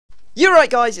You're right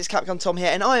guys, it's Capcom Tom here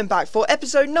and I am back for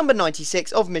episode number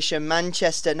 96 of Mission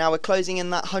Manchester. Now we're closing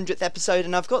in that 100th episode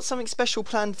and I've got something special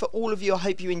planned for all of you. I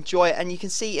hope you enjoy it, and you can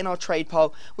see in our trade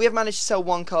pile we have managed to sell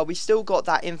one card. We've still got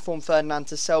that Informed Ferdinand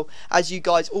to sell, as you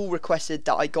guys all requested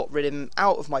that I got rid of him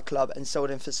out of my club and sold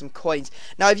him for some coins.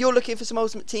 Now if you're looking for some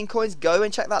Ultimate Team coins, go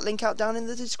and check that link out down in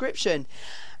the description.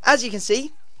 As you can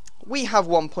see, we have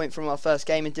 1 point from our first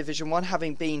game in Division 1,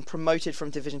 having been promoted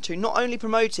from Division 2. Not only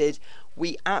promoted,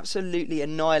 we absolutely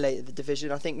annihilated the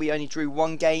division. I think we only drew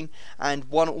one game and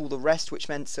won all the rest, which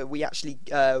meant so we actually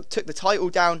took the title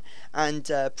down, and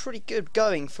pretty good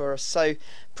going for us. So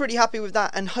pretty happy with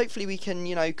that, and hopefully we can,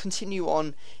 you know, continue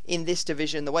on in this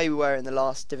division the way we were in the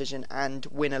last division and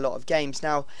win a lot of games.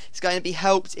 Now it's going to be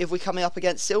helped if we're coming up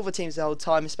against silver teams the whole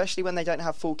time, especially when they don't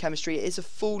have full chemistry. It is a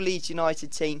full Leeds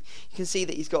United team. You can see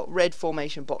that he's got red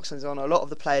formation boxes on a lot of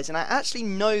the players, and I actually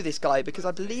know this guy because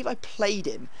I believe I played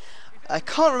him. I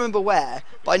can't remember where,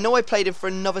 but I know I played him for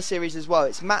another series as well.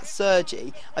 It's Matt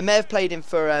Sergi. I may have played him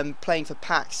for playing for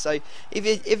PAX. So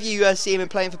if you see him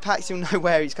playing for PAX, you'll know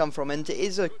where he's come from. And it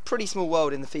is a pretty small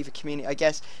world in the FIFA community, I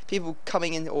guess. People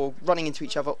coming in or running into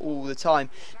each other all the time.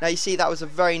 Now you see that was a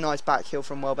very nice back heel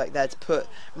from Welbeck there to put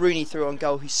Rooney through on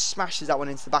goal, who smashes that one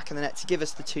into the back of the net to give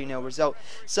us the 2-0 result.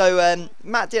 So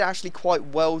Matt did actually quite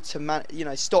well to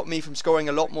stop me from scoring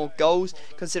a lot more goals,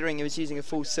 considering he was using a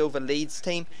full silver Leeds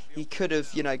team. He could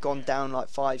have, gone down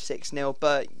like 5-6-0,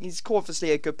 but he's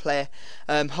obviously a good player,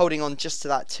 holding on just to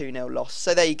that 2-0 loss.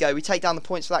 So there you go, we take down the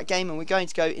points for that game, and we're going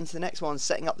to go into the next one,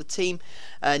 setting up the team.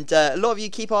 And a lot of you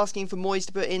keep asking for Moyes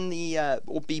to put in the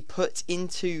or be put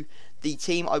into the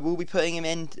team. I will be putting him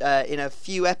in a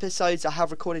few episodes. I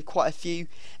have recorded quite a few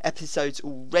episodes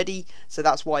already, so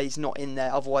that's why he's not in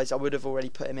there. Otherwise I would have already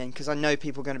put him in, because I know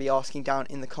people are going to be asking down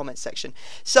in the comments section.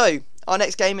 So our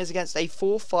next game is against a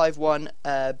 4-5-1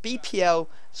 BPL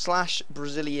 /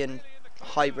 Brazilian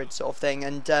hybrid sort of thing,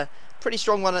 and pretty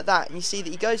strong one at that. And you see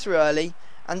that he goes through early,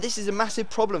 and this is a massive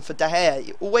problem for De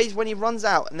Gea. Always when he runs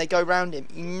out and they go round him,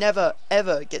 he never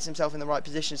ever gets himself in the right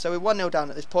position. So we're 1-0 down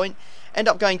at this point, end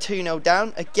up going 2-0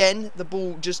 down. Again, the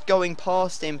ball just going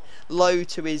past him low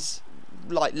to his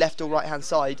left or right hand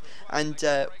side, and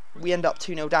we end up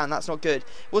 2-0 down. That's not good.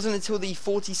 It wasn't until the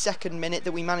 42nd minute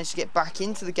that we managed to get back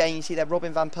into the game. You see there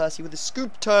Robin van Persie with a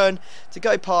scoop turn to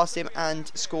go past him and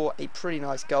score a pretty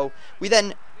nice goal. We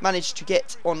then managed to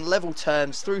get on level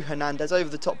terms through Hernandez,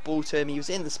 over the top ball to him. He was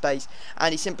in the space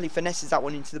and he simply finesses that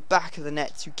one into the back of the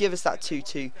net to give us that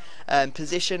 2-2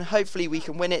 position. Hopefully we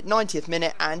can win it. 90th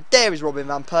minute, and there is Robin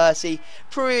van Persie.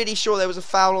 Pretty sure there was a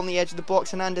foul on the edge of the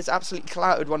box. Hernandez absolutely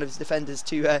clouted one of his defenders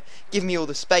to give me all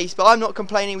the space, but I'm not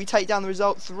complaining. We take down the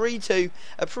result 3-2,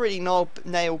 a pretty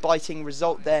nail-biting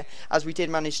result there, as we did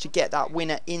manage to get that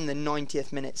winner in the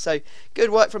 90th minute. So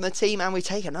good work from the team, and we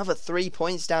take another 3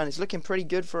 points down. It's looking pretty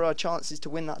good for our chances to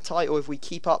win that title if we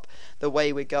keep up the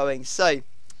way we're going. So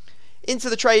into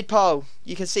the trade pile,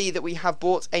 you can see that we have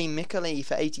bought a Mikali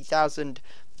for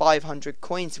 80,500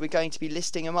 coins. We're going to be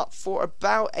listing them up for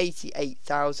about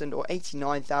 88,000 or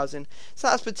 89,000. So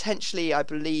that's potentially, I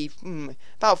believe,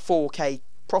 about 4k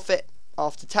profit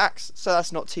after tax, so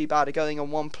that's not too bad going on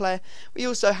one player. We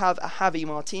also have a Javi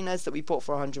Martinez that we bought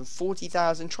for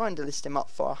 140,000, trying to list him up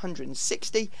for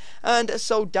 160, and a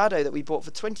Soldado that we bought for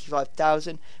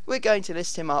 25,000. We're going to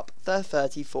list him up for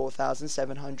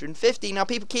 34,750. Now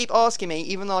people keep asking me,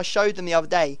 even though I showed them the other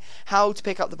day, how to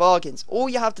pick up the bargains. All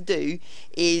you have to do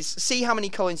is see how many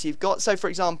coins you've got. So for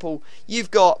example,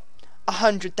 you've got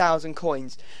 100,000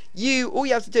 coins. All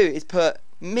you have to do is put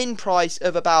min price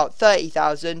of about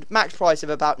 30,000, max price of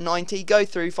about 90, go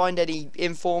through, find any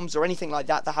informs or anything like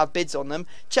that that have bids on them,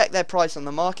 check their price on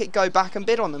the market, go back and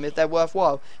bid on them if they're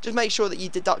worthwhile. Just make sure that you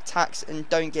deduct tax and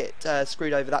don't get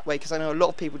screwed over that way, because I know a lot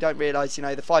of people don't realise, the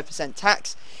 5%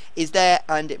 tax is there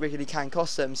and it really can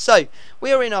cost them. So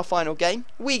we are in our final game.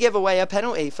 We give away a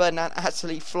penalty. Ferdinand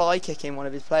actually fly kicking one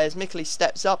of his players. Mikali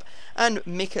steps up and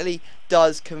Mikali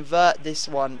does convert this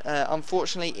one.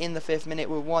 Unfortunately in the 5th minute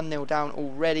we're 1-0 down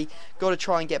already. Got to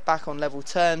try and get back on level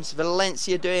terms.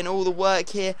 Valencia doing all the work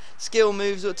here. Skill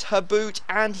moves to boot,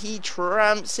 and he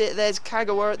tramps it. There's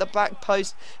Kagawa at the back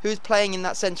post, who's playing in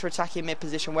that centre attacking mid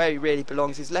position where he really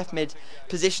belongs. His left mid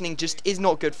positioning just is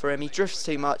not good for him. He drifts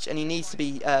too much and he needs to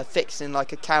be fixed in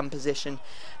like a cam position.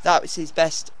 That was his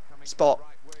best spot.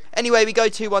 Anyway, we go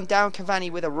 2-1 down.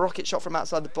 Cavani with a rocket shot from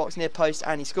outside the box near post,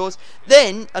 and he scores.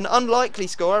 Then an unlikely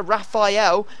scorer,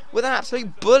 Raphael, with an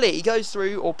absolute bullet. He goes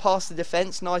through or past the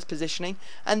defence, nice positioning,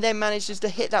 and then manages to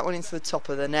hit that one into the top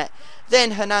of the net.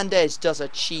 Then Hernandez does a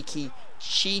cheeky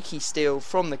cheeky steal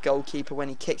from the goalkeeper when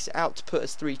he kicks it out to put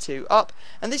us 3-2 up.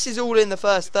 And this is all in the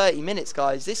first 30 minutes,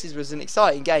 guys. This was an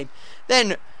exciting game.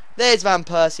 Then there's Van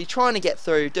Persie trying to get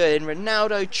through, doing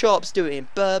Ronaldo chops, doing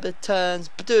Berber turns,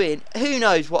 doing who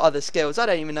knows what other skills. I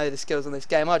don't even know the skills on this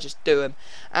game, I just do them.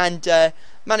 And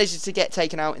manages to get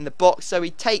taken out in the box, so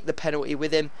we take the penalty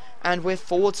with him, and we're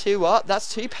 4-2 up.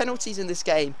 That's 2 penalties in this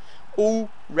game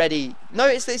already.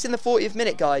 Notice that it's in the 40th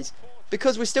minute, guys,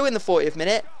 because we're still in the 40th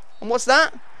minute. And what's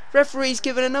that? Referee's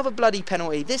given another bloody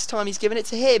penalty. This time he's given it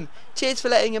to him. Cheers for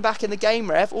letting him back in the game,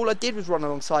 ref. All I did was run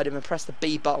alongside him and press the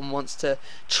B button once to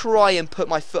try and put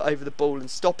my foot over the ball and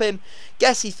stop him.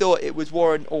 Guess he thought it was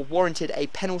warranted a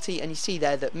penalty, and you see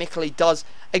there that Mikoli does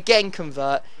again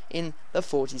convert in the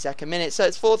 42nd minute. So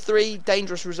it's 4-3,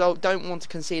 dangerous result. Don't want to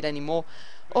concede anymore.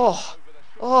 Oh,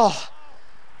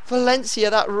 Valencia,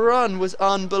 that run was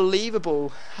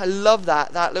unbelievable. I love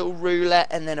that little roulette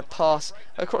and then a pass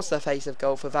across the face of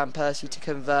goal for Van Persie to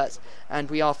convert, and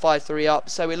we are 5-3 up,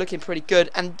 so we're looking pretty good.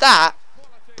 And that,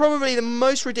 probably the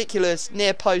most ridiculous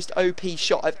near post OP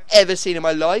shot I've ever seen in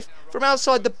my life, from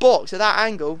outside the box at that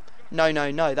angle. No,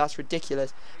 that's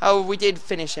ridiculous. However, we did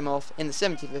finish him off in the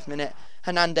 75th minute.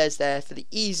 Hernandez there for the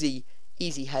easy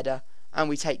header, and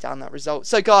we take down that result.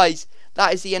 So guys,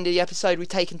 that is the end of the episode. We've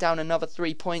taken down another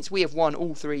 3 points. We have won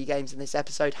all 3 games in this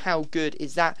episode. How good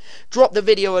is that? Drop the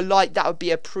video a like, that would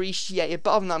be appreciated.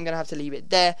 But other than that, I'm going to have to leave it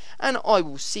there, and I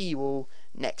will see you all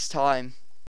next time.